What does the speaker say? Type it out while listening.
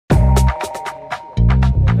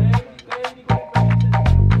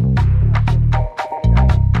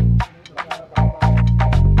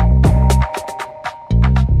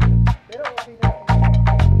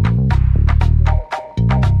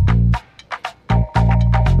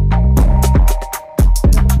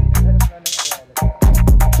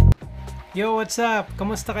Yo, what's up?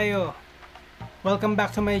 Kamusta kayo? Welcome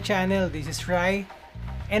back to my channel. This is Rai.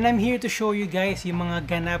 And I'm here to show you guys yung mga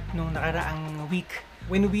ganap nung nakaraang week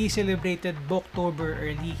when we celebrated BOKtober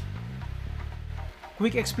early.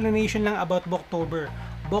 Quick explanation lang about BOKtober.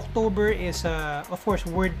 BOKtober is, of course,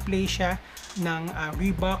 wordplay siya ng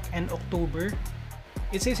Reebok and October.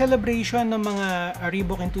 It's a celebration ng mga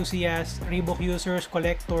Reebok enthusiasts, Reebok users,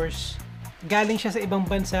 collectors. Galing siya sa ibang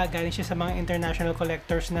bansa, galing siya sa mga international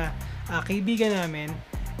collectors na kaibigan namin.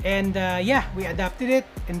 And yeah, we adapted it.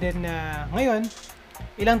 And then ngayon,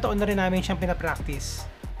 ilang taon na rin namin siyang pinapractice.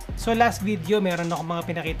 So last video, meron ako mga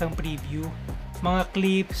pinakitang preview, mga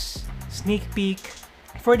clips, sneak peek.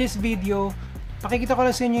 For this video, pakikita ko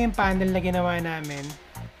lang sa inyo yung panel na ginawa namin.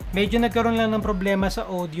 Medyo nagkaroon lang ng problema sa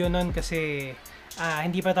audio nun kasi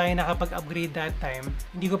hindi pa tayo nakapag-upgrade that time.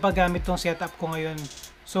 Hindi ko pa gamit tong setup ko ngayon.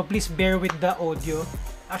 So please bear with the audio.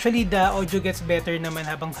 Actually, the audio gets better naman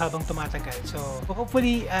habang tumatagal. So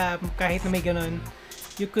hopefully, kahit na may ganun,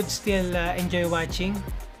 you could still enjoy watching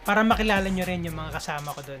para makilala nyo rin yung mga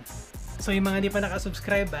kasama ko dun. So yung mga hindi pa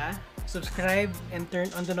nakasubscribe, subscribe and turn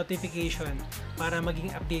on the notification para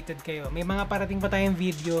maging updated kayo. May mga parating pa tayong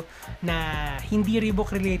video na hindi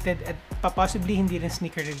Reebok related at possibly hindi rin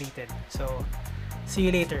sneaker related. So, see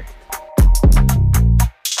you later.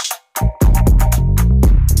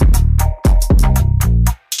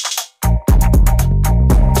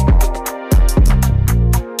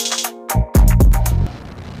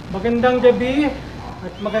 Magandang gabi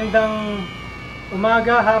at magandang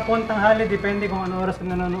umaga, hapon, tanghali, depende kung ano oras ka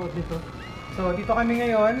nanonood nito. So, dito kami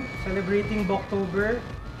ngayon, celebrating BOKtober.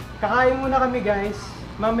 Kakain muna kami guys.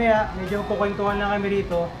 Mamaya, medyo kukwentuhan lang kami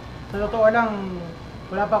rito. Sa totoo lang,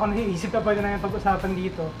 wala pa akong naiisip na pwede namin pag-usapan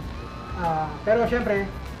dito. Pero syempre,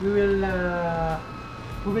 we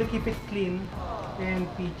will keep it clean and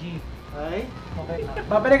PG. Okay? Okay.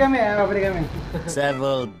 Babalik kami, babalik kami.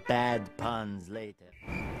 Several bad puns later.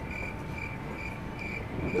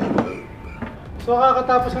 So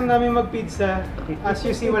kakatapos lang namin mag-pizza. As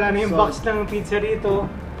you see, wala na yung box ng pizza rito.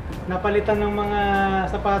 Napalitan ng mga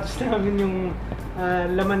sapatos namin yung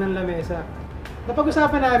laman ng lamesa.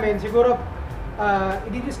 Napag-usapan namin, siguro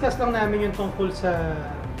i-discuss lang namin yung tungkol sa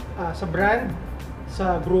brand,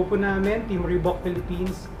 sa grupo namin, Team Reebok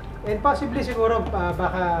Philippines. And possibly siguro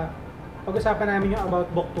baka pag-usapan namin yung about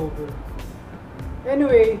BOKtober.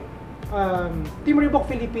 Anyway, Team Reebok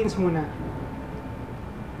Philippines muna.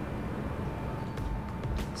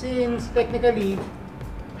 Since technically,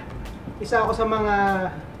 isa ako sa mga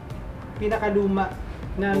pinakaluma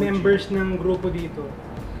na members ng grupo dito.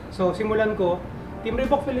 So, simulan ko. Team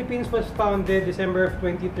Reebok Philippines was founded December of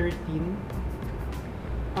 2013.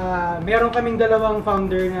 Meron kaming dalawang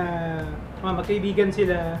founder na magkaibigan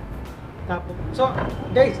sila. Tapos, so,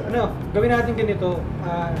 guys, gawin natin ganito.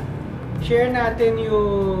 Share natin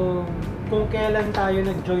yung kung kailan tayo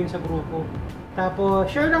nag-join sa grupo. Tapos,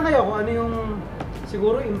 share lang kayo kung ano yung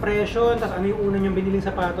siguro impression, tapos ano yung una niyong biniling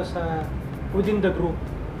sapatos within the group.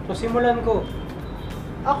 So simulan ko.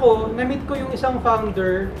 Ako, na-meet ko yung isang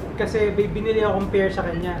founder kasi binili akong pair sa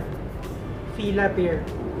kanya. Fila pair.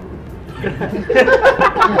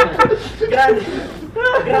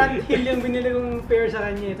 Grand Hill yung binili kong pair sa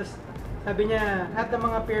kanya. Tapos sabi niya, lahat ng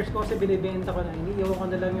mga pairs ko kasi binibenta ko na, iniiwan ko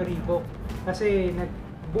na lang yung Reebok. Kasi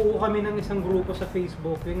nagbuo kami ng isang grupo sa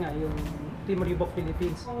Facebook, yun nga, yung Team Reebok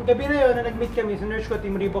Philippines. Ang gabi na yun, na nag-meet kami, sinerch ko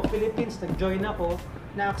Team Reebok Philippines, nag-join ako,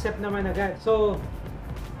 na-accept naman agad. So,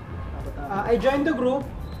 I joined the group.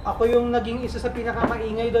 Ako yung naging isa sa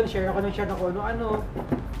pinakamaingay doon, share ako ng ano-ano.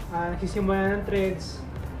 Nagsisimula ng threads.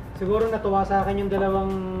 Siguro natuwa sa akin yung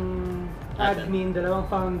dalawang admin, dalawang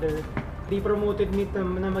founder. They promoted me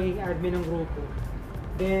na maging admin ng grupo.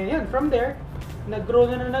 Then, yan, from there, nag-grow.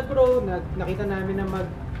 Nakita namin na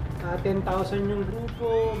 10,000 yung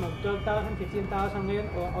grupo, mag 12,000, 15,000 ngayon,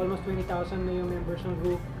 o almost 20,000 na yung members ng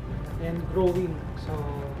group, and growing. So,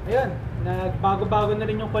 ayun, nagbago-bago na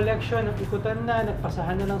rin yung collection, nag-ikutan na,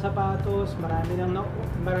 nagpasahan na ng sapatos, marami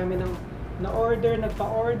nang na-order,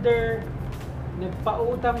 nagpa-order,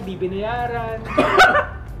 nagpa-utang, di binayaran.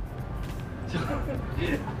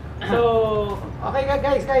 So, okay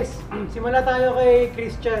guys, simula tayo kay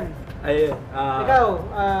Christian. Ayun. Ikaw,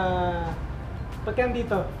 ba't ka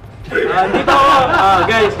dito? Andito ako,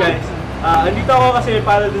 guys. Andito ako kasi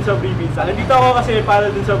para dun sa free pizza.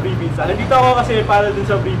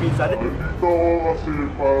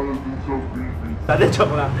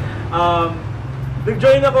 Joke lang.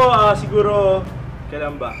 Nag-join ako siguro,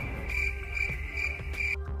 kailan ba?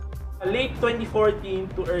 Late 2014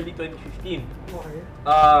 to early 2015. Okay.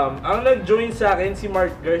 Ang nag-join sa akin si Mark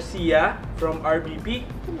Garcia from RBP.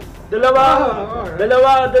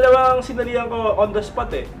 Dalawang sinalihan ko on the spot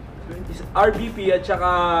eh. RBP at saka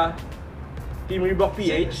Team Reebok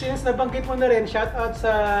PH. Since nabanggit mo na rin, shoutout sa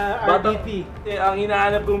RBP. Ang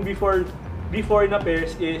hinahanap kong before na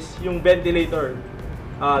pairs is yung ventilator.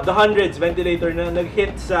 The hundreds ventilator na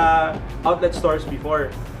nag-hit sa outlet stores before.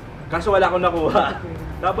 Kaso wala akong nakuha.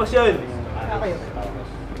 Tapos yun, Okay.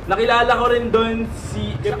 nakilala ko rin doon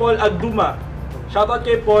si Paul Agduma. Shoutout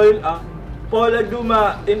kay Paul. Paul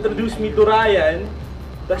Agduma introduced me to Ryan.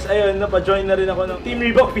 Tapos ayun, napa-join na rin ako ng Team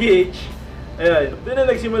Reebok PH. Ayun, doon na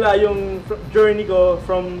nagsimula yung journey ko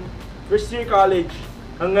from first year college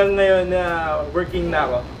hanggang ngayon na working na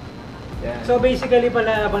ako. Yeah. So basically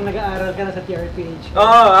pala, habang nag-aaral ka na sa TRPH.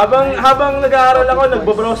 Oo, habang nag-aaral ako,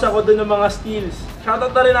 nagbabrowse ako doon ng mga skills.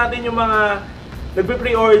 Shoutout na rin natin yung mga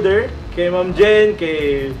nagpe-pre-order kay Ma'am Jen,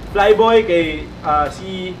 kay Flyboy, kay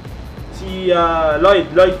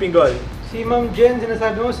Lloyd Pingol. Si Ma'am Jen,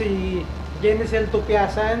 sinasabi mo si Genicel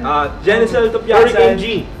Tupiasan. Genicel Tupiasan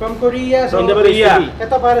From Korea. So, from Korea.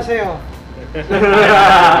 Ito para sa'yo.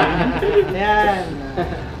 Ayan.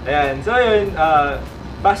 Ayan, so yun,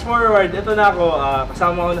 fast forward, ito na ako,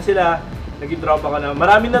 kasama ko na sila, nag-drop ako na.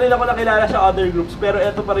 Marami na rin ako nakilala sa other groups, pero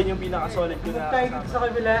ito pa rin yung pinaka-solid ko na. Tayo dito sa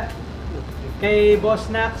kabila, kay Boss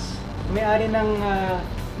Nax, may-ari ng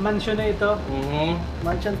mansion na ito.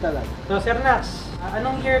 Mansion talaga. So Sir Nax,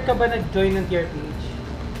 anong year ka ba nag-join ng TRPH?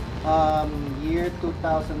 Year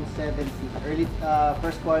 2017.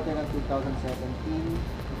 First quarter ng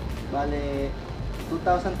 2017. Bale,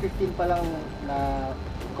 2015 pa lang na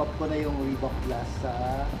cop ko na yung Reebok Plus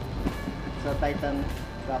sa Titan.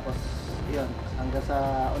 Tapos, yun, hanggang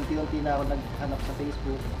sa unti-unti na ako naghanap sa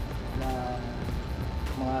Facebook na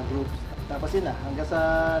mga groups. Tapos yun na, hanggang sa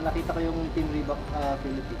nakita ko yung Team Reebok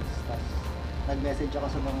Philippines. Tapos, nag-message ako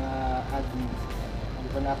sa mga admins.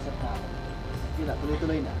 Hindi ko na-accept na ako. Yun na,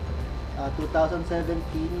 tuloy-tuloy na. 2017,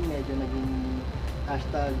 medyo naging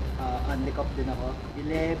hashtag unlicop din ako.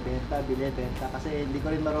 Bile, benta. Kasi hindi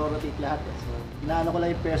ko rin marorotate lahat eh. So, inaano ko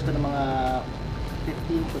lang yung pairs ko ng mga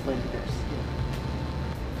 15 to 20 pairs. Yeah.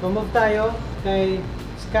 So move tayo kay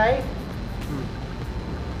Sky.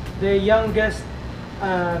 The youngest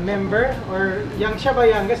member, or siya ba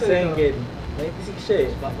youngest? Second. 96 siya eh.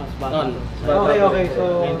 Okay. So,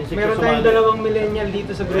 meron tayong dalawang millennial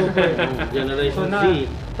dito sa group. Generation So, Z.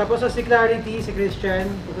 tapos si Clarity, si Christian,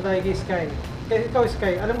 dito tayo kay Sky. Kasi ikaw,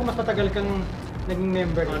 Sky, alam ko mas matagal kang naging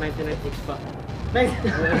member. 1996 pa.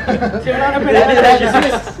 Simula na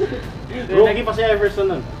pinag-register. Naging pa si Everson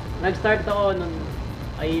nun. Nag-start ako nung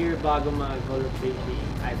a year bago mag-Hall of Fame si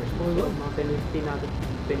Iverson. Mga 2015 natin.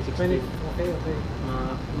 2016. Okay.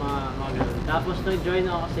 Mga ganun. Tapos nag-join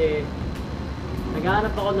ako kasi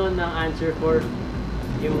naghahanap ako noon ng answer for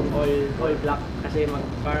yung all black kasi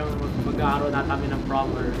parang mag-aaroon na kami ng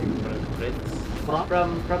prom or friends.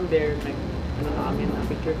 From there, kami na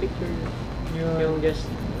picture yung just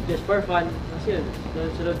for fun. Kasi yun,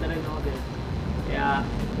 sunod na rin ako din. Kaya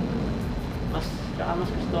mas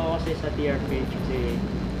gusto ko kasi sa TRPH kasi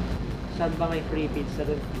saan ba may free pizza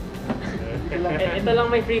doon? Ito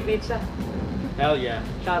lang may free pizza. Hell yeah.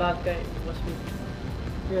 Shoutout kay Boss Pete.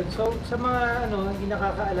 Yun. So, sa mga hindi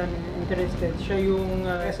nakakaalam, interested, siya yung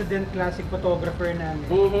resident classic photographer namin.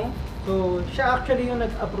 So, siya actually yung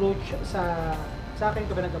nag-approach sa akin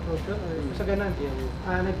ka ba nag-approach yun? Or sa ganun?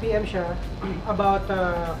 Nag-PM siya about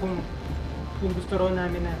kung gusto raw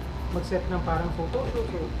namin na mag-set ng parang photo shoot.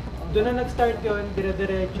 So, doon na nag-start yun,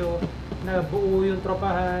 dire-diretso, nabuo yung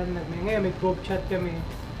tropahan, ngayon may group chat kami.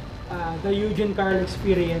 The Eugene Carl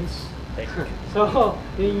Experience. So,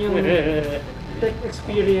 yun yung tech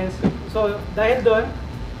experience. So, dahil doon,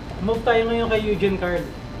 move tayo ngayon kay Eugene Carl.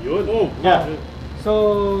 Yun. Yeah.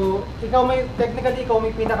 So, technically ikaw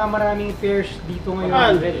may pinakamaraming pairs dito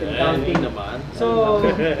ngayon. Counting naman. So,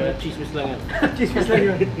 Chismis lang yan. chismis lang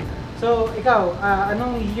yun. So, ikaw,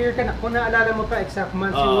 anong year ka na? Kung naalala mo pa, exact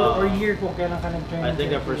month siguro, or year kung kailan ka nag-join? I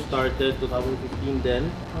think I first started 2015 then.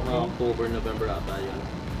 Okay. October, November ata yun.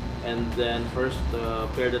 And then first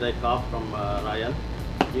pair that I copped from Ryan,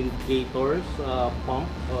 yung Gators pump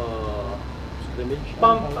scrimmage.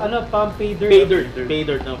 Pump Pader.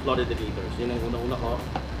 Pader ng Florida Gators. Yun ang una-una ko.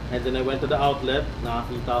 And then I went to the outlet,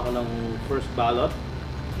 nakakita ako ng first ballot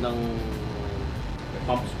ng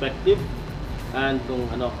pump perspective and nung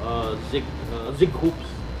zig hoops.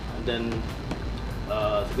 And then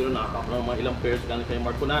siguro nakakapa ng mga ilang pairs galing kay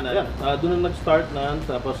Mark Kunana. Doon na nag-start na,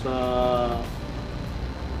 tapos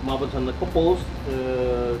umabot sa nagpo-post,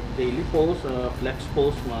 daily post, flex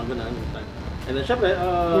post, mga ganun. And then syempre,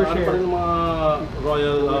 ano pa rin yung mga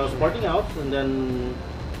Royal Sporting Outfits, and then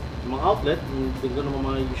yung mga outlet, hindi ko naman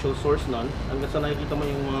mga usual source nun. Hanggang sa nakikita mo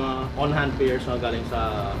yung mga on-hand pairs na galing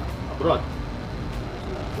sa abroad.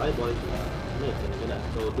 Sa Flyboys, ganyan.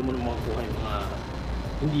 So doon mo naman makukuha yung mga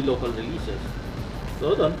hindi local releases.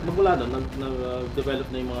 So doon, magmula doon, nag-develop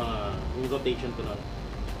na yung rotation ko nun.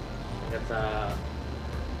 Hanggang sa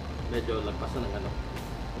medyo lagpasan ng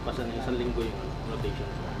lagpasan ng isang linggo yung rotation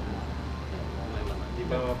ko. Hindi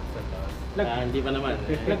ba mapasan na? Hindi pa naman.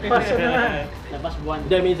 Lagpas na. Labas buwan.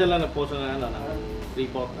 Hindi, minsan lang nag-post na ng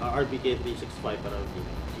Reebok RBK 365 para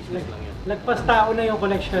business lang yun. Lagpas tao na yung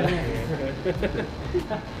collection niya.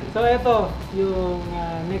 So ito, yung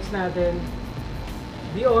next natin.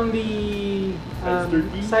 The only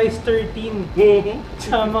size 13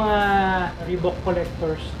 sa mga Reebok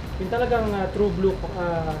collectors. Yung talagang true blue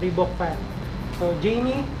Reebok fan. So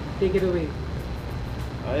Jamie, take it away.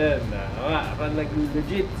 Ayan, ako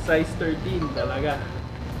nag-legit size 13 talaga.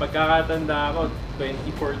 Pagkakatanda ako,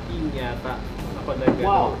 2014 yata ako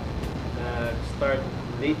nag-start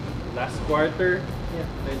late last quarter. Yeah.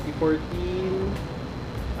 2014.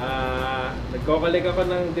 Nagko-collect ako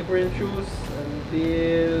ng different shoes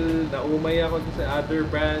until naumay ako sa other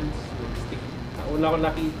brands. Una ko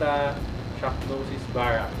nakita, Shock Noses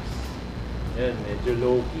Barracks. Yan, medyo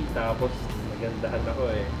low-key. Tapos nagandahan ako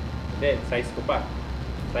eh. Then, size ko pa.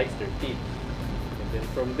 Size 13. And then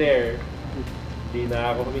from there, di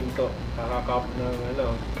na ako huminto. Kakakap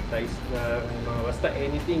ng size na mga basta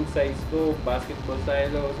anything size ko, basketball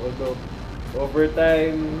silos, although over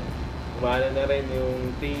time, umana na rin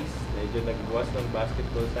yung taste. Medyo nagbuwas ng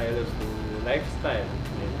basketball silos to lifestyle.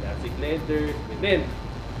 And classic leather. And then,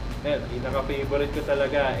 pinaka-favorite ko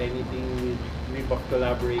talaga, anything with Reebok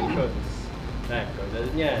collaborations.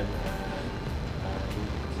 Tulad niyan.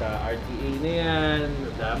 Sa RTA na yan,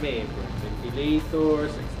 dami. Ventilators,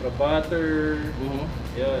 extra butter,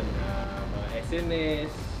 yun, mga SNS.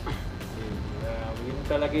 Yun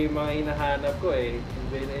talaga yung mga hinahanap ko eh.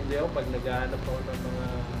 Enjoy ako pag naghahanap ako ng mga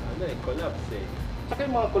collabs eh. Saka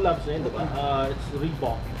yung mga collabs na yun, diba? It's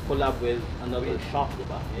Reebok collab with another shop,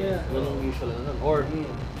 diba? Yeah. Yun yung usual na nun. Or,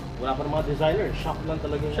 wala pa ng mga designer, shop lang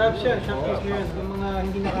talaga yung Shop siya, shop is yun. Yung mga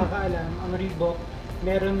hindi nakakaalam, ang Reebok,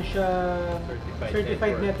 meron siya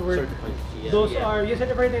certified network. Those are, yung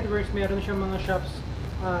certified networks, meron siya mga shops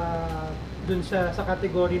dun sa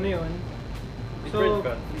category na yon. So,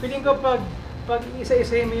 feeling ko pag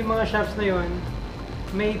isa-isa mo yung mga shops na yon,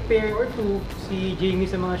 may pair or two si Jamie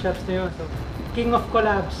sa mga shops na yon. So, king of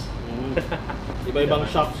collabs. Iba-ibang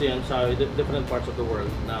shops yan sa different parts of the world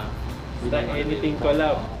na anything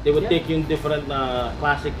collab. They would take yung different na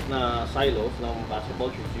classic na silos ng basketball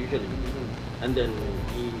shoes usually. And then,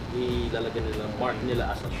 ilalagay nila, mark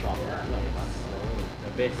nila as a shop.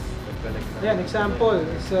 The best. Yeah, an example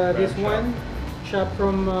is this one, shop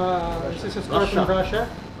from, this is a store from Russia.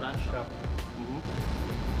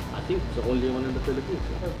 I think it's the only one in the Philippines.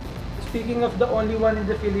 Speaking of the only one in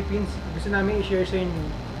the Philippines, gusto namin i-share sa inyo.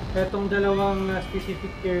 Itong dalawang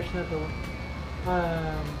specific pairs na to.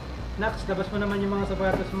 Nax, labas mo naman yung mga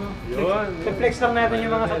sapatos mo. Yun. Flex lang natin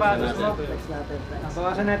yung mga sapatos mo. Flex natin.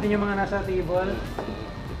 Bawasan natin yung mga nasa table.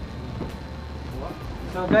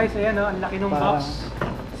 So guys, ayan o, ang laki ng box.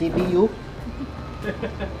 CPU.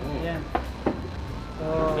 Ayan.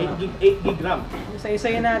 So, 8 gig RAM.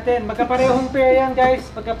 isa-isayin natin. Magkaparehong pair yan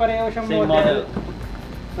guys. Magkapareho siyang Same model. model.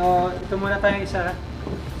 So, ito muna tayong isa.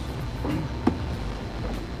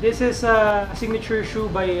 This is a signature shoe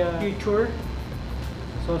by Future.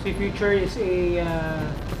 So si Future is a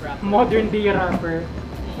modern day rapper.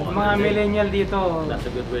 Mga millennial dito, That's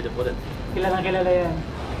a good way to put it. kilalang kilala yan.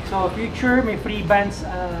 So Future, may free bands,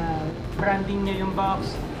 branding niya yung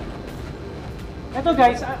box. Ito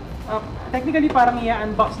guys, technically parang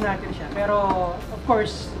i-unbox natin siya. Pero of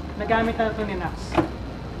course, nagamit na ito ni Nax.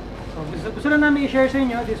 So gusto lang namin i-share sa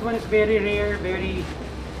inyo. This one is very rare, very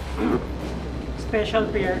special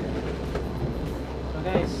pair. So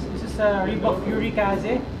guys, this is a Reebok Fury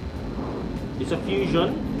Kaze. It's a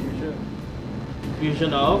fusion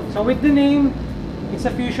of... So with the name, it's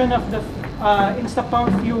a fusion of the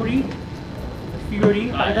Instapump Fury.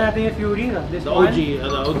 Pakita natin yung Fury. This the one. OG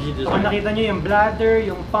design. So nakita nyo yung bladder,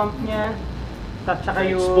 yung pump niya, tsaka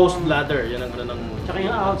yung exposed bladder, yan ang ano ng... tsaka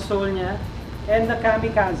yung outsole niya. And the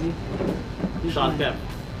Kamikaze. Sean Pep.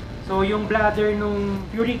 So yung bladder nung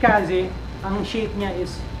Fury Kaze, ang shape niya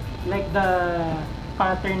is like the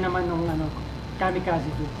pattern naman nung Kamikaze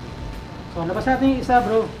 2. So labas natin yung isa,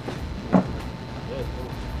 bro.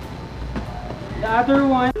 The other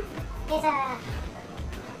one is a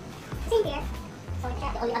same pair. So it's the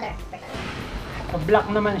only other version. Black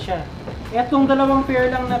naman siya. Etong dalawang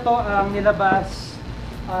pair lang na to ang nilabas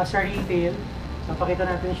sa retail. So, pakita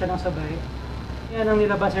natin siya ng sabay. Yan ang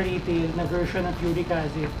nilabas sa retail na version ng Fury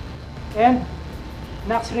Kaze. And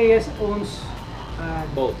Nax Reyes owns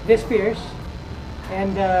Both. these pairs.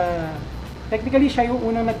 And technically siya yung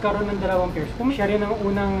unang nagkaroon ng dalawang pairs. Kung siya rin ang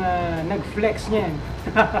unang nag-flex niyan.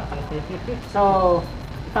 So,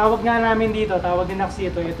 tawag nga namin dito, tawag ni Nax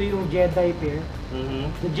dito, ito yung Jedi pair.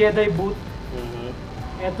 The Jedi boot.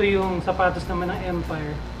 Ito yung sapatos naman ng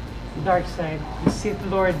Empire, Dark Side, the Sith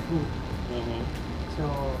Lord boot. So,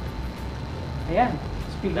 ayan.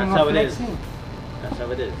 Speaking That's of how it is. flexing. That's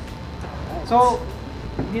how it is. So,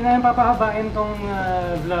 hindi na yung papahabain tong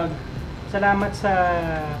vlog. Salamat sa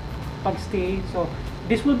pagstay. So,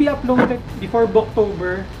 this will be uploaded before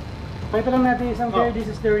BOKtober. Pakita lang natin isang pair. This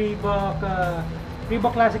is the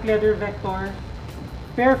Reebok Classic Leather Vector.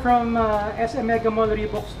 Pair from SM Mega Mall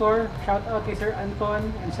Reebok Store. Shout out kay Sir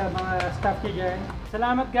Anton and sa mga staff niya dyan.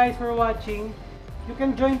 Salamat guys for watching. You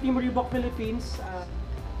can join Team Reebok Philippines.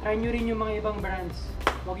 Try nyo rin yung mga ibang brands.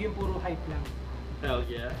 Huwag yung puro hype lang. Hell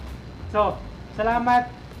yeah. So,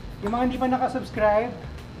 salamat. Yung mga hindi pa nakasubscribe,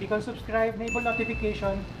 click on subscribe, enable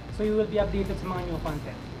notification so you will be updated sa mga new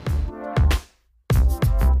content.